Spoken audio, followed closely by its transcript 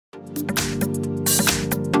Hi!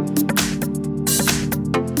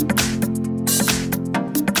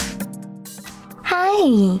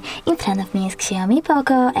 In front of me is Xiaomi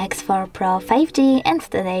Poco X4 Pro 5G, and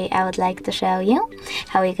today I would like to show you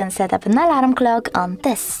how you can set up an alarm clock on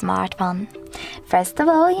this smartphone. First of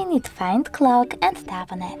all, you need to find clock and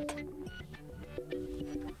tap on it.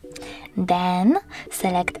 Then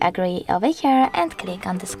select agree over here and click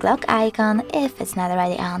on this clock icon if it's not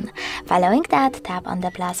already on. Following that, tap on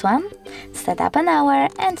the plus one, set up an hour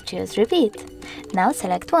and choose repeat. Now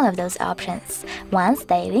select one of those options, once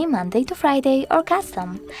daily, Monday to Friday, or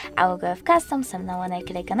custom. I will go with custom, so now when I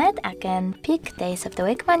click on it, I can pick days of the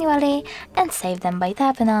week manually and save them by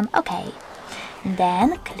tapping on OK.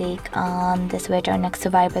 Then click on the switcher next to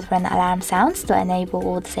vibrate when alarm sounds to enable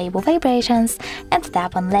or disable vibrations, and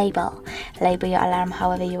tap on label. Label your alarm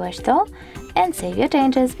however you wish to, and save your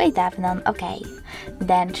changes by tapping on OK.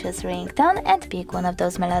 Then choose ringtone and pick one of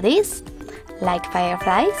those melodies, like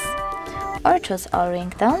fireflies, or choose all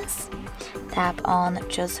ringtones. Tap on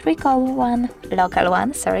choose local one,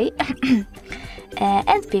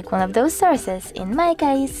 and pick one of those sources, in my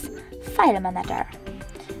case, File Manager.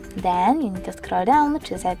 Then you need to scroll down,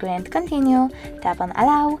 choose agree and continue, tap on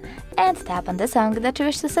allow, and tap on the song that you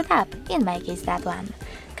wish to set up, in my case that one.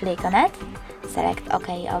 Click on it, select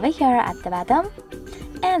OK over here at the bottom,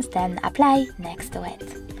 and then apply next to it.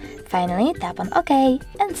 Finally, tap on OK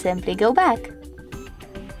and simply go back.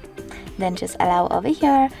 Then just allow over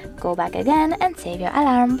here, go back again and save your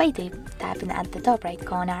alarm by tapping at the top right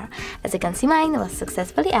corner. As you can see, mine was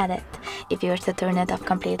successfully added. If you wish to turn it off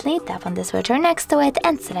completely, tap on the switcher next to it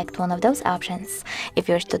and select one of those options. If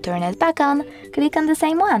you wish to turn it back on, click on the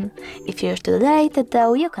same one. If you wish to delete it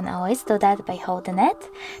though, you can always do that by holding it,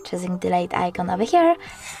 choosing delete icon over here,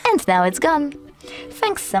 and now it's gone.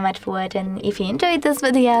 Thanks so much for watching. If you enjoyed this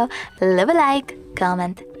video, leave a like,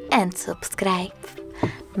 comment and subscribe.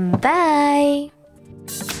 Bye!